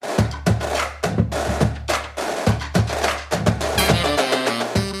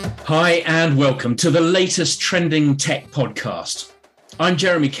Hi and welcome to the latest Trending Tech podcast. I'm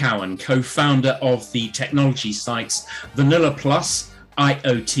Jeremy Cowan, co-founder of the technology sites Vanilla Plus,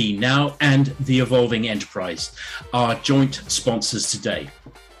 IoT Now, and The Evolving Enterprise, our joint sponsors today.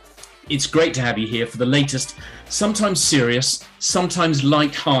 It's great to have you here for the latest, sometimes serious, sometimes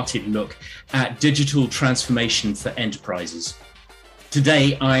light-hearted look at digital transformation for enterprises.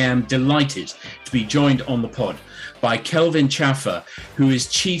 Today, I am delighted to be joined on the pod by Kelvin Chaffer, who is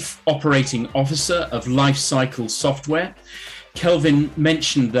Chief Operating Officer of Lifecycle Software. Kelvin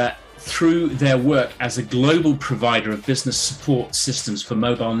mentioned that through their work as a global provider of business support systems for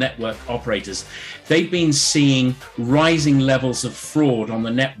mobile network operators, they've been seeing rising levels of fraud on the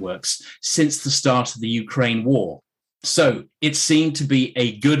networks since the start of the Ukraine war. So it seemed to be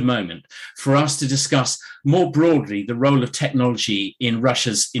a good moment for us to discuss more broadly the role of technology in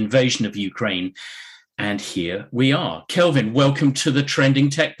Russia's invasion of Ukraine. And here we are. Kelvin, welcome to the Trending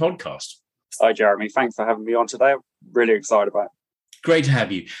Tech podcast. Hi, Jeremy. Thanks for having me on today. I'm really excited about it. Great to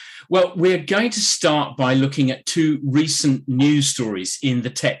have you. Well, we're going to start by looking at two recent news stories in the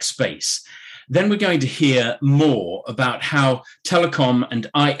tech space. Then we're going to hear more about how telecom and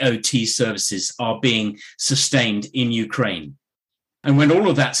IoT services are being sustained in Ukraine. And when all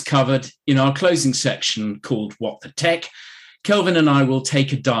of that's covered, in our closing section called What the Tech, Kelvin and I will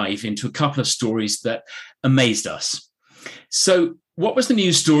take a dive into a couple of stories that amazed us. So what was the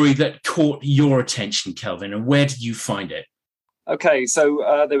news story that caught your attention, Kelvin, and where did you find it? Okay,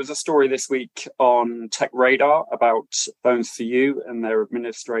 so there was a story this week on Tech Radar about Phones 4u and their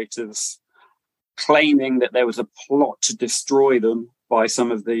administrators claiming that there was a plot to destroy them by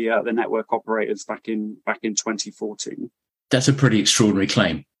some of the network operators back in 2014. That's a pretty extraordinary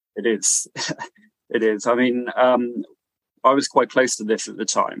claim. It is. It is. I mean, I was quite close to this at the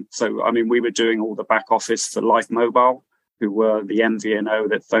time. So, I mean, we were doing all the back office for Life Mobile, who were the MVNO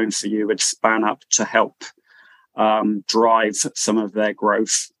that Phones 4u had spun up to help drive some of their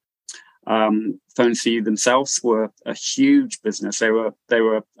growth. Phones 4u themselves were a huge business. They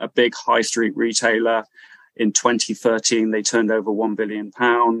were a big high street retailer. In 2013, they turned over £1 billion.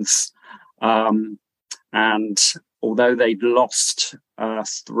 And although they'd lost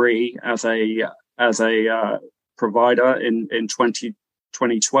Three as a provider in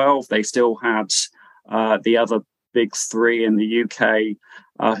 2012, they still had the other big three in the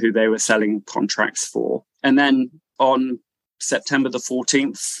UK who they were selling contracts for. And then on September the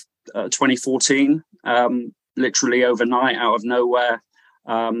 14th, 2014, literally overnight, out of nowhere,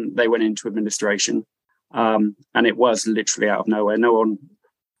 they went into administration. And it was literally out of nowhere. No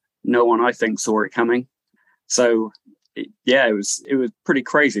one, I think, saw it coming. So, it was pretty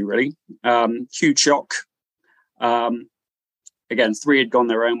crazy, really. Huge shock. Again, Three had gone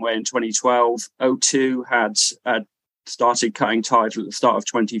their own way in 2012. O2 had started cutting ties at the start of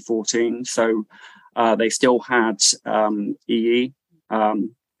 2014. So they still had EE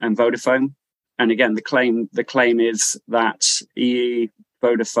and Vodafone. And again, the claim is that EE,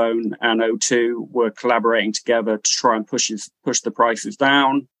 Vodafone, and O2 were collaborating together to try and push the prices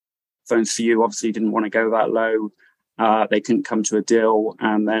down. Phones 4u obviously didn't want to go that low. They couldn't come to a deal.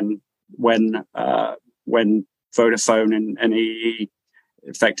 And then when Vodafone and EE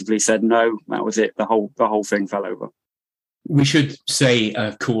effectively said no, that was it. The whole thing fell over. We should say,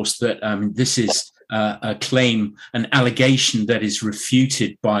 of course, that this is a claim, an allegation that is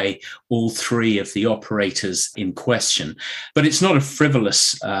refuted by all three of the operators in question. But it's not a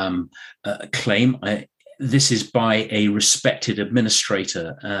frivolous claim. This is by a respected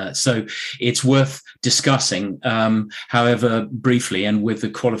administrator. So it's worth discussing, however briefly, and with the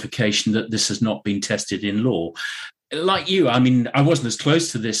qualification that this has not been tested in law. Like you, I mean, I wasn't as close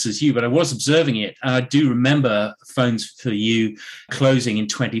to this as you, but I was observing it. I do remember Phones 4u closing in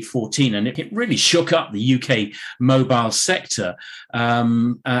 2014, and it really shook up the UK mobile sector.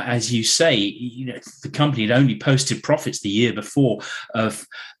 As you say, the company had only posted profits the year before of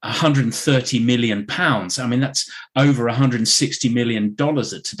 £130 million. I mean, that's over $160 million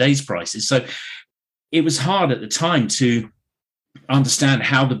at today's prices. So it was hard at the time to understand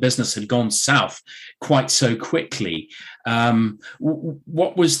how the business had gone south quite so quickly.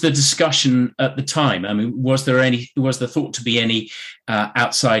 What was the discussion at the time? I mean, was there thought to be any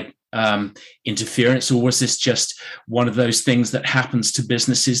outside interference, or was this just one of those things that happens to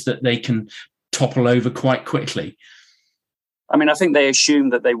businesses that they can topple over quite quickly? I mean, I think they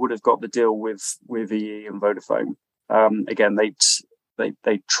assumed that they would have got the deal with EE and Vodafone. Again,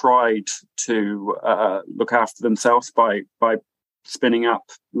 they tried to look after themselves by spinning up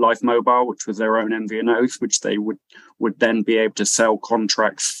Life Mobile, which was their own MVNOs, which they would then be able to sell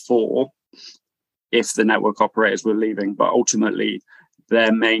contracts for if the network operators were leaving. But ultimately,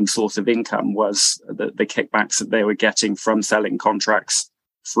 their main source of income was the kickbacks that they were getting from selling contracts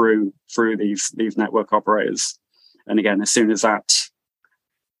through these network operators. And again, as soon as that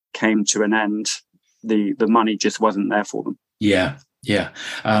came to an end, the money just wasn't there for them. Yeah.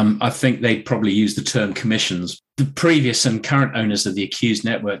 I think they probably used the term commissions. The previous and current owners of the accused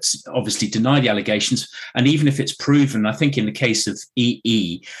networks obviously deny the allegations. And even if it's proven, I think in the case of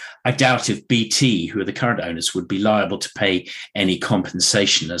EE, I doubt if BT, who are the current owners, would be liable to pay any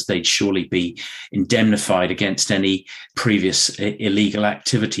compensation, as they'd surely be indemnified against any previous illegal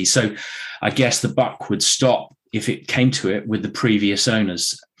activity. So I guess the buck would stop, if it came to it, with the previous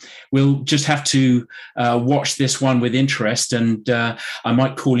owners. We'll just have to watch this one with interest, and I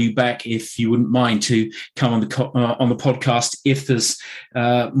might call you back, if you wouldn't mind, to come on the podcast if there's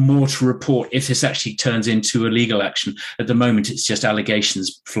more to report, if this actually turns into a legal action. At the moment, it's just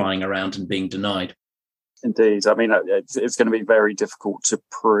allegations flying around and being denied. Indeed. I mean, it's going to be very difficult to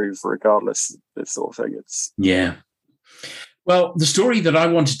prove regardless, this sort of thing. Yeah. Well, the story that I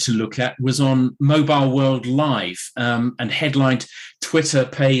wanted to look at was on Mobile World Live, and headlined, "Twitter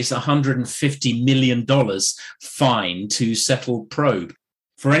pays $150 million fine to settle probe."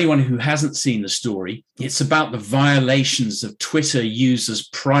 For anyone who hasn't seen the story, it's about the violations of Twitter users'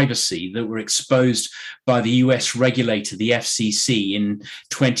 privacy that were exposed by the US regulator, the FCC, in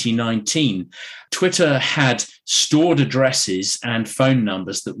 2019. Twitter had stored addresses and phone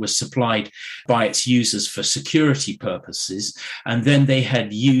numbers that were supplied by its users for security purposes, and then they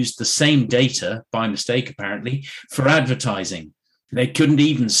had used the same data, by mistake apparently, for advertising. They couldn't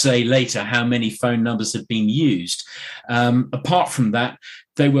even say later how many phone numbers had been used. Apart from that,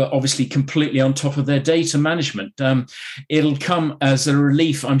 they were obviously completely on top of their data management. It'll come as a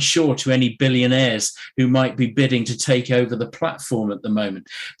relief, I'm sure, to any billionaires who might be bidding to take over the platform at the moment.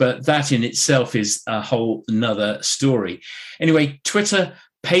 But that in itself is a whole another story. Anyway, Twitter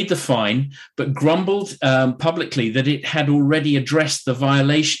paid the fine, but grumbled publicly that it had already addressed the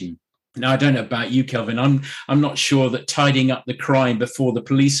violation. Now, I don't know about you, Kelvin. I'm not sure that tidying up the crime before the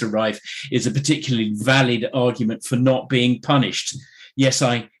police arrive is a particularly valid argument for not being punished. Yes,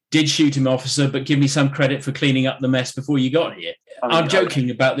 I did shoot him, officer, but give me some credit for cleaning up the mess before you got here. I'm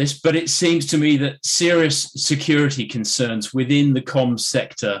joking about this, but it seems to me that serious security concerns within the comms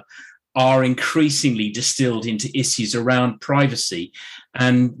sector are increasingly distilled into issues around privacy.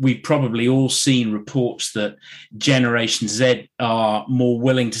 And we've probably all seen reports that Generation Z are more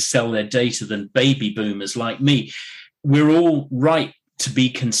willing to sell their data than baby boomers like me. We're all right to be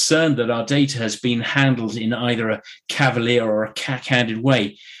concerned that our data has been handled in either a cavalier or a cack-handed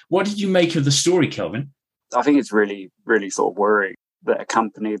way. What did you make of the story, Kelvin? I think it's really, really sort of worrying that a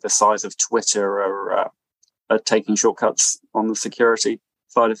company the size of Twitter are taking shortcuts on the security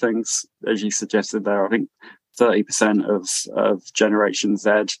side of things. As you suggested there, I think 30% of Generation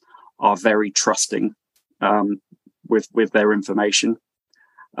Z are very trusting with their information.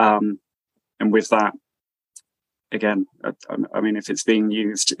 And with that, again, I mean, if it's being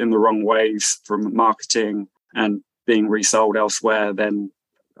used in the wrong ways from marketing and being resold elsewhere, then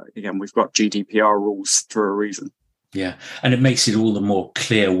again, we've got GDPR rules for a reason. Yeah, and it makes it all the more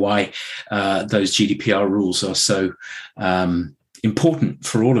clear why those GDPR rules are so important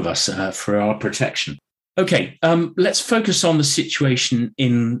for all of us, for our protection. Okay, let's focus on the situation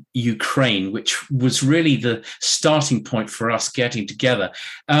in Ukraine, which was really the starting point for us getting together.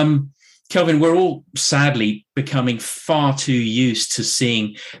 Kelvin, we're all sadly becoming far too used to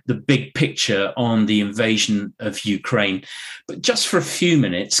seeing the big picture on the invasion of Ukraine. But just for a few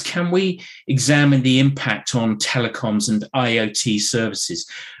minutes, can we examine the impact on telecoms and IoT services?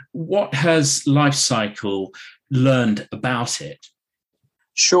 What has Lifecycle learned about it?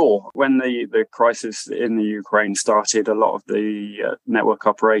 Sure. When the crisis in the Ukraine started, a lot of the network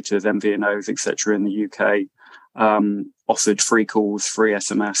operators, MVNOs, etc., in the UK offered free calls, free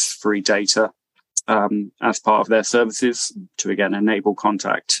SMS, free data as part of their services to, again, enable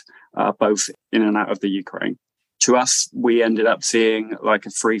contact both in and out of the Ukraine. To us, we ended up seeing like a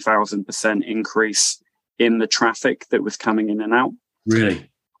 3,000% increase in the traffic that was coming in and out. Really?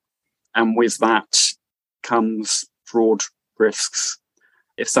 And with that comes fraud risks.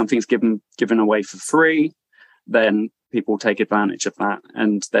 If something's given away for free, then people take advantage of that.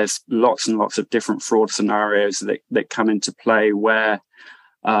 And there's lots and lots of different fraud scenarios that come into play where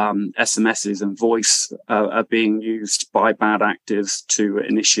SMSs and voice are being used by bad actors to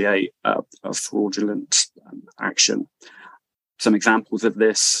initiate a fraudulent action. Some examples of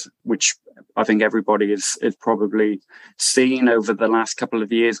this, which I think everybody is probably seen over the last couple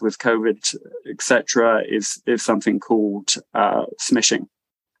of years with COVID, etc., is something called smishing.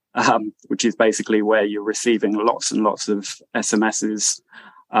 which is basically where you're receiving lots and lots of SMSs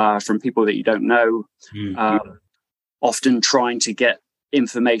from people that you don't know, often trying to get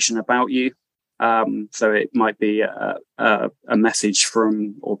information about you. So it might be a message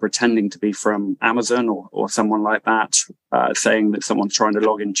from, or pretending to be from Amazon or someone like that, saying that someone's trying to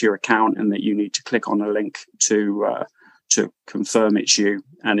log into your account and that you need to click on a link to confirm it's you.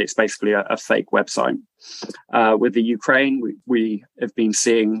 And it's basically a fake website. With the Ukraine, we have been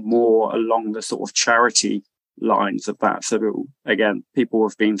seeing more along the sort of charity lines of that. So again, people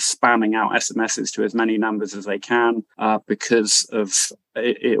have been spamming out SMSs to as many numbers as they can because of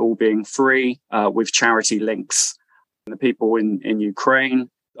it all being free with charity links. And the people in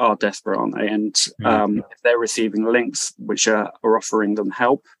Ukraine are desperate, aren't they? And if they're receiving links which are offering them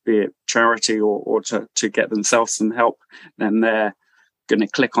help, be it charity or to get themselves some help, then they're going to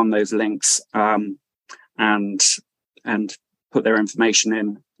click on those links and put their information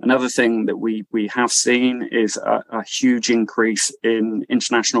in. Another thing that we have seen is a huge increase in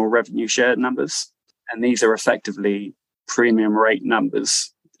international revenue share numbers. And these are effectively premium rate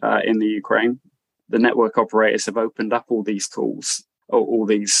numbers in the Ukraine. The network operators have opened up all these calls, all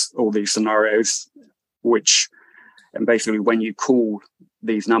these scenarios, and basically when you call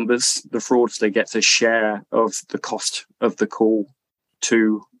these numbers, the fraudster gets a share of the cost of the call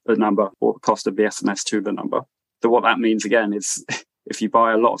to the number, or the cost of the SMS to the number. So what that means again is if you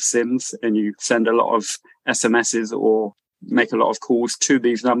buy a lot of SIMs and you send a lot of SMSs or make a lot of calls to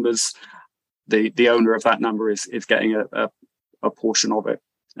these numbers, the owner of that number is getting a portion of it.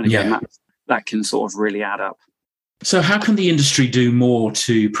 And again, that can sort of really add up. So how can the industry do more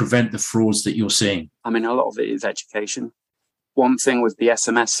to prevent the frauds that you're seeing? I mean, a lot of it is education. One thing with the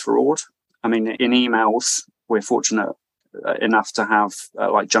SMS fraud, I mean, in emails, we're fortunate enough to have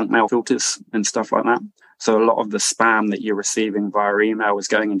like junk mail filters and stuff like that. So a lot of the spam that you're receiving via email is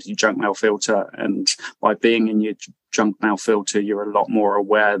going into your junk mail filter. And by being in your junk mail filter, you're a lot more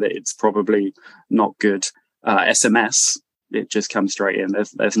aware that it's probably not good. SMS, it just comes straight in.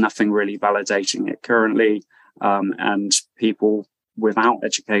 There's nothing really validating it currently. And people without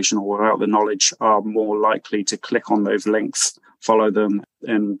education or without the knowledge are more likely to click on those links, follow them,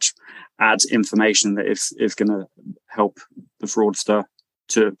 and add information that is going to help the fraudster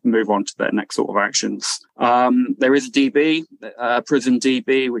to move on to their next sort of actions. There is a DB, Prism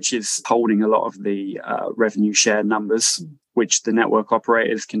DB, which is holding a lot of the revenue share numbers, which the network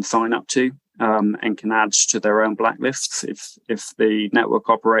operators can sign up to and can add to their own blacklists. If the network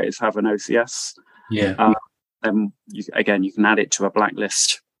operators have an OCS, then you can add it to a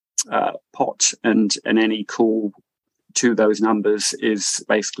blacklist pot, and any call to those numbers is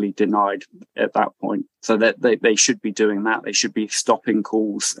basically denied at that point. So that they should be doing that. They should be stopping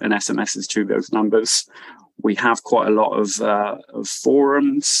calls and SMSs to those numbers. We have quite a lot of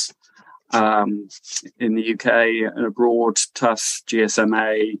forums in the UK and abroad, TUS,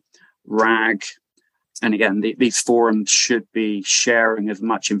 GSMA, RAG. And again, these forums should be sharing as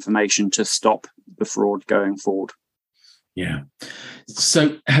much information to stop the fraud going forward. Yeah.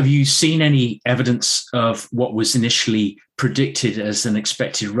 So have you seen any evidence of what was initially predicted as an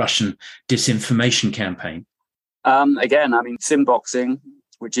expected Russian disinformation campaign? Again, I mean, sim boxing,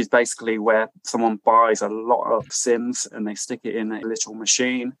 which is basically where someone buys a lot of SIMs and they stick it in a little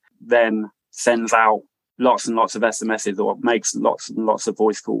machine, then sends out lots and lots of SMSs or makes lots and lots of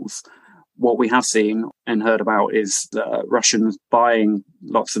voice calls. What we have seen and heard about is Russians buying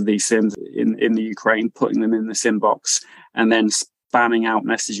lots of these SIMs in the Ukraine, putting them in the SIM box, and then spamming out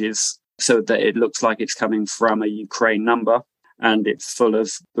messages so that it looks like it's coming from a Ukraine number and it's full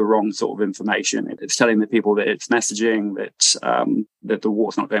of the wrong sort of information. It's telling the people that it's messaging, that the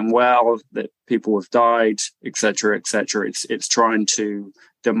war's not going well, that people have died, etc., etc. It's trying to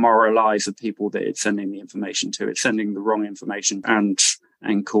demoralize the people that it's sending the information to. It's sending the wrong information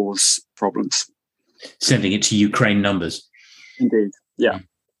and cause problems. Sending it to Ukraine numbers. Indeed, yeah.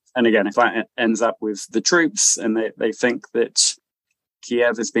 And again, if that ends up with the troops and they think that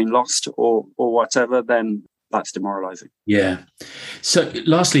Kiev has been lost or whatever, then that's demoralizing. Yeah. So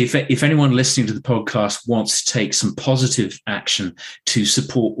lastly, if anyone listening to the podcast wants to take some positive action to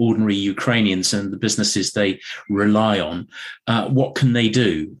support ordinary Ukrainians and the businesses they rely on, what can they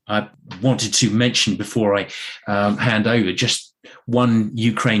do? I wanted to mention before I hand over just one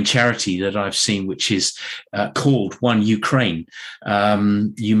Ukraine charity that I've seen, which is called One Ukraine.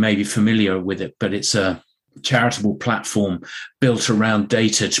 You may be familiar with it, but it's a charitable platform built around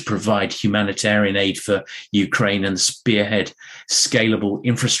data to provide humanitarian aid for Ukraine and spearhead scalable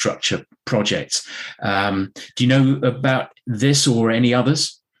infrastructure projects. Do you know about this or any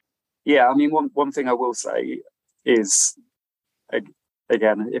others? Yeah, I mean, one thing I will say is,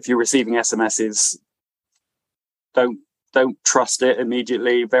 again, if you're receiving SMSs, don't trust it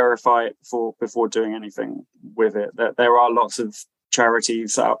immediately. Verify it before doing anything with it. There are lots of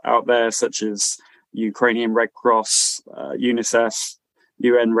charities out there, such as Ukrainian Red Cross, UNICEF,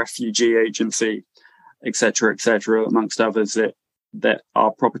 UN Refugee Agency, etc., amongst others, that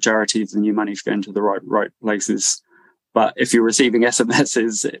are proper charities, and your money's going to the right places. But if you're receiving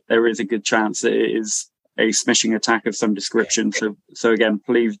SMSs, there is a good chance that it is a smishing attack of some description. So again,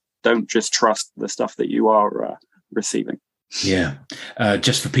 please don't just trust the stuff that you are receiving. Yeah.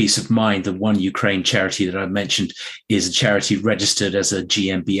 Just for peace of mind, the One Ukraine charity that I mentioned is a charity registered as a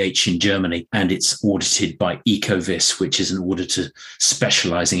GmbH in Germany, and it's audited by Ecovis, which is an auditor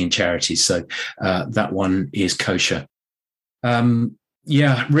specializing in charities. So that one is kosher.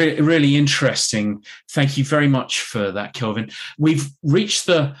 Really interesting. Thank you very much for that, Kelvin. We've reached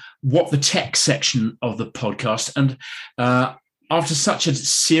the What the Tech section of the podcast, and after such a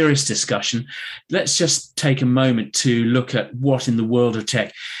serious discussion, let's just take a moment to look at what in the world of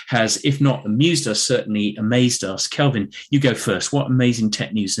tech has, if not amused us, certainly amazed us. Kelvin, you go first. What amazing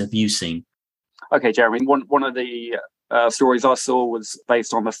tech news have you seen? Okay, Jeremy. One of the stories I saw was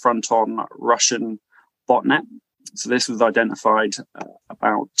based on the front-on Russian botnet. So this was identified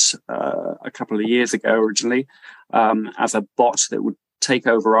about a couple of years ago originally as a bot that would take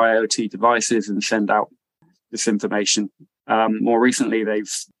over IoT devices and send out this information. More recently,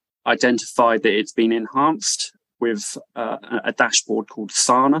 they've identified that it's been enhanced with a dashboard called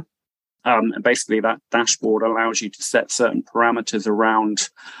Sana. And basically, that dashboard allows you to set certain parameters around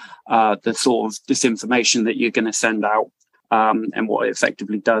the sort of disinformation that you're going to send out. And what it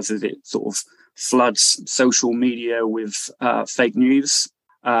effectively does is it sort of floods social media with fake news.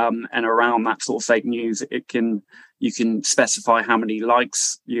 And around that sort of fake news, you can specify how many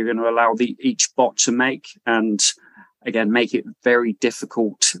likes you're going to allow each bot to make, and again, make it very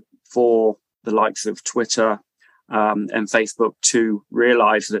difficult for the likes of Twitter and Facebook to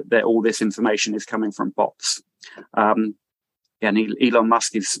realize that all this information is coming from bots. And Elon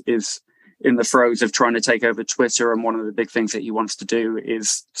Musk is in the throes of trying to take over Twitter, and one of the big things that he wants to do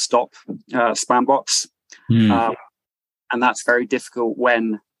is stop spam bots. And that's very difficult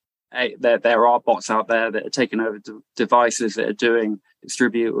when there are bots out there that are taking over devices that are doing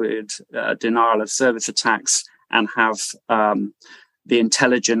distributed denial of service attacks, and have the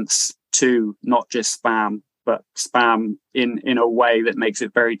intelligence to not just spam, but spam in a way that makes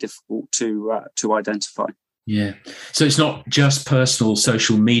it very difficult to identify. Yeah. So it's not just personal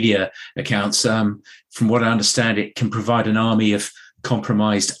social media accounts. From what I understand, it can provide an army of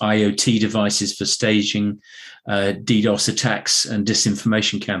compromised IoT devices for staging DDoS attacks and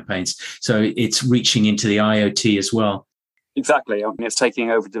disinformation campaigns. So it's reaching into the IoT as well. Exactly. I mean, it's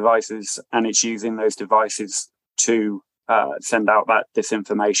taking over devices, and it's using those devices to send out that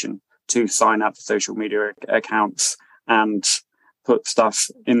disinformation, to sign up for social media accounts and put stuff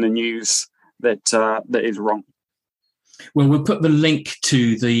in the news that is wrong. Well, we'll put the link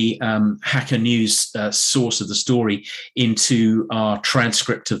to the Hacker News source of the story into our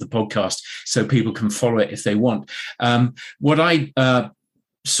transcript of the podcast, so people can follow it if they want. What I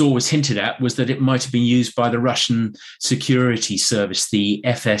saw was hinted at was that it might have been used by the Russian security service, the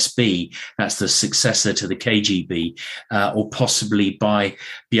FSB, that's the successor to the KGB, or possibly by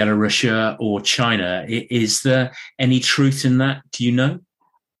Belarus or China. Is there any truth in that? Do you know?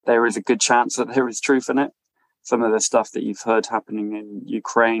 There is a good chance that there is truth in it. Some of the stuff that you've heard happening in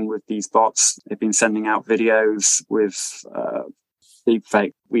Ukraine with these bots, they've been sending out videos with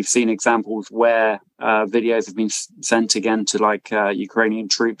deepfake. We've seen examples where videos have been sent again to Ukrainian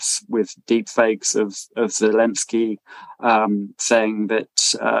troops with deepfakes of Zelensky saying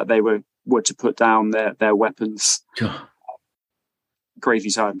that they were to put down their weapons.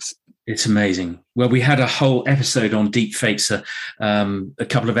 Crazy times. It's amazing. Well, we had a whole episode on deepfakes a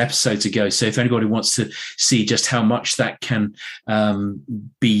couple of episodes ago. So if anybody wants to see just how much that can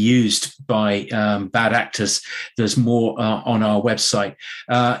be used by bad actors, there's more on our website.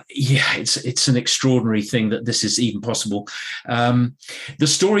 It's an extraordinary thing that this is even possible. The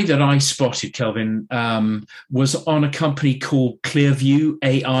story that I spotted, Kelvin, was on a company called Clearview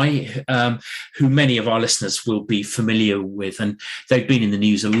AI, who many of our listeners will be familiar with, and they've been in the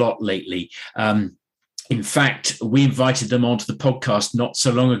news a lot lately. In fact, we invited them onto the podcast not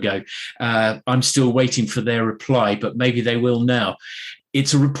so long ago. I'm still waiting for their reply, but maybe they will now.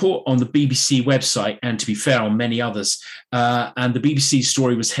 It's a report on the BBC website, and to be fair, on many others. And the BBC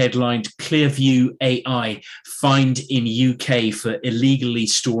story was headlined, Clearview AI fined in UK for illegally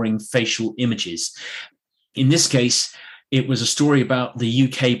storing facial images. In this case, It was a story about the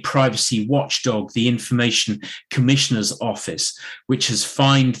UK privacy watchdog, the Information Commissioner's Office, which has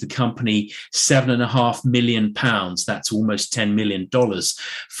fined the company £7.5 million, that's almost $10 million,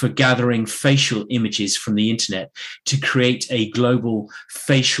 for gathering facial images from the internet to create a global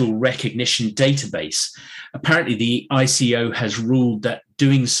facial recognition database. Apparently, the ICO has ruled that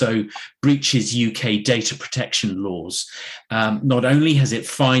doing so breaches UK data protection laws. Not only has it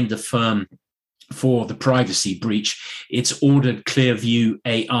fined the firm for the privacy breach, it's ordered Clearview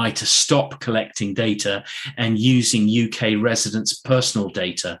AI to stop collecting data and using UK residents' personal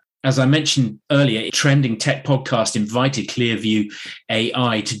data. As I mentioned earlier, Trending Tech Podcast invited Clearview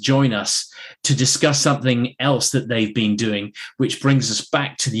AI to join us to discuss something else that they've been doing, which brings us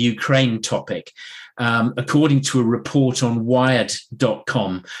back to the Ukraine topic. According to a report on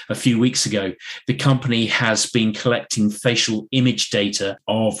Wired.com a few weeks ago, the company has been collecting facial image data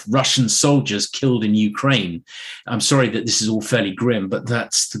of Russian soldiers killed in Ukraine. I'm sorry that this is all fairly grim, but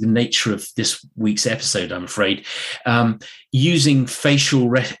that's the nature of this week's episode, I'm afraid. Using facial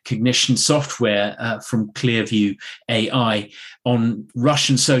recognition software from Clearview AI on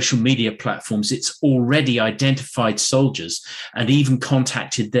Russian social media platforms, it's already identified soldiers and even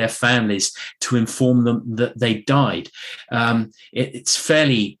contacted their families to inform them that they died. It's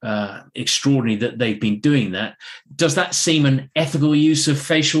fairly extraordinary that they've been doing that. Does that seem an ethical use of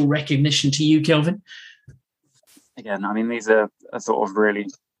facial recognition to you, Kelvin? Again, I mean, these are sort of really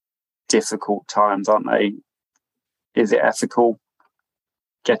difficult times, aren't they? Is it ethical?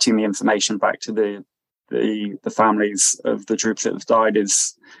 Getting the information back to the families of the troops that have died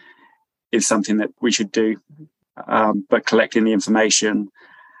is something that we should do. But collecting the information,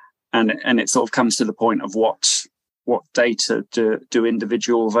 and it sort of comes to the point of what data do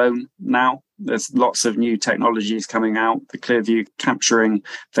individuals own now. There's lots of new technologies coming out. The Clearview capturing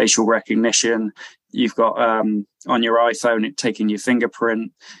facial recognition. You've got on your iPhone it taking your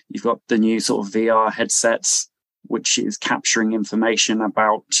fingerprint. You've got the new sort of VR headsets, which is capturing information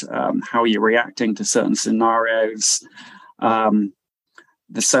about how you're reacting to certain scenarios.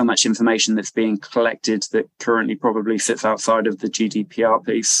 There's so much information that's being collected that currently probably sits outside of the GDPR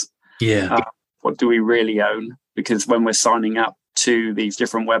piece. Yeah. What do we really own? Because when we're signing up to these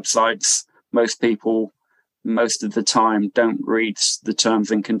different websites, most people, most of the time, don't read the terms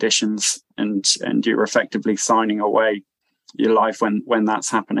and conditions, and you're effectively signing away your life when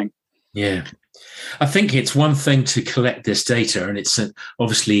that's happening. Yeah. I think it's one thing to collect this data, and it's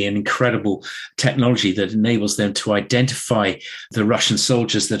obviously an incredible technology that enables them to identify the Russian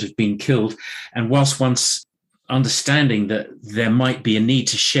soldiers that have been killed. And whilst one's understanding that there might be a need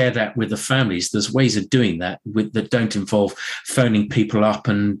to share that with the families, there's ways of doing that that don't involve phoning people up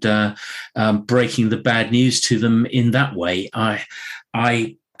and breaking the bad news to them in that way.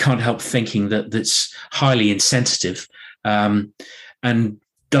 I can't help thinking that that's highly insensitive and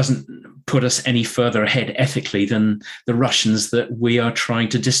doesn't put us any further ahead ethically than the Russians that we are trying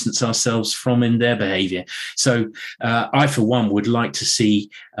to distance ourselves from in their behavior. So I, for one, would like to see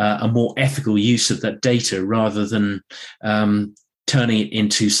a more ethical use of that data rather than turning it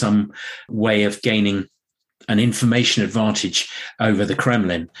into some way of gaining an information advantage over the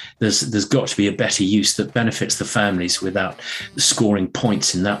Kremlin. There's got to be a better use that benefits the families without scoring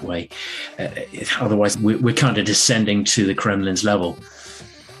points in that way. Otherwise, we're kind of descending to the Kremlin's level.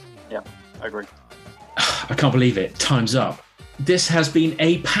 Yeah, I agree. I can't believe it. Time's up. This has been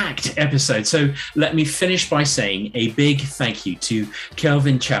a packed episode. So let me finish by saying a big thank you to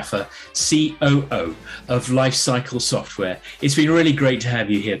Kelvin Chaffer, COO of Lifecycle Software. It's been really great to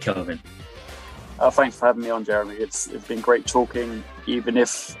have you here, Kelvin. Thanks for having me on, Jeremy. It's been great talking, even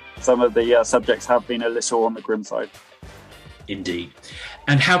if some of the subjects have been a little on the grim side. Indeed.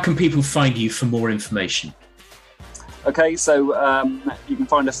 And how can people find you for more information? Okay, so you can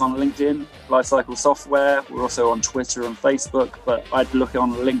find us on LinkedIn, Lifecycle Software. We're also on Twitter and Facebook, but I'd look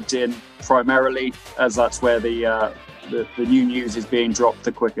on LinkedIn primarily, as that's where the new news is being dropped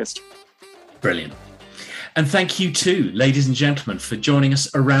the quickest. Brilliant. And thank you too, ladies and gentlemen, for joining us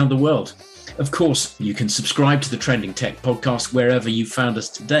around the world. Of course, you can subscribe to the Trending Tech Podcast wherever you found us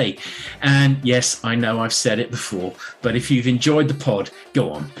today. And yes, I know I've said it before, but if you've enjoyed the pod,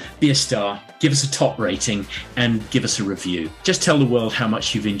 go on, be a star, give us a top rating, and give us a review. Just tell the world how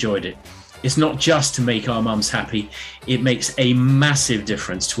much you've enjoyed it. It's not just to make our mums happy. It makes a massive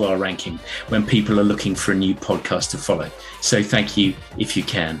difference to our ranking when people are looking for a new podcast to follow. So thank you if you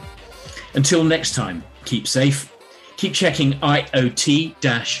can. Until next time, keep safe. Keep checking iot-now.com,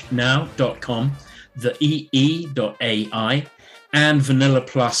 the ee.ai, and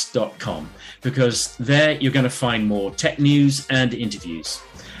vanillaplus.com, because there you're going to find more tech news and interviews.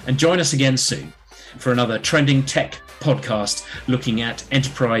 And join us again soon for another Trending Tech podcast looking at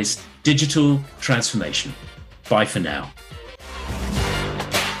enterprise digital transformation. Bye for now.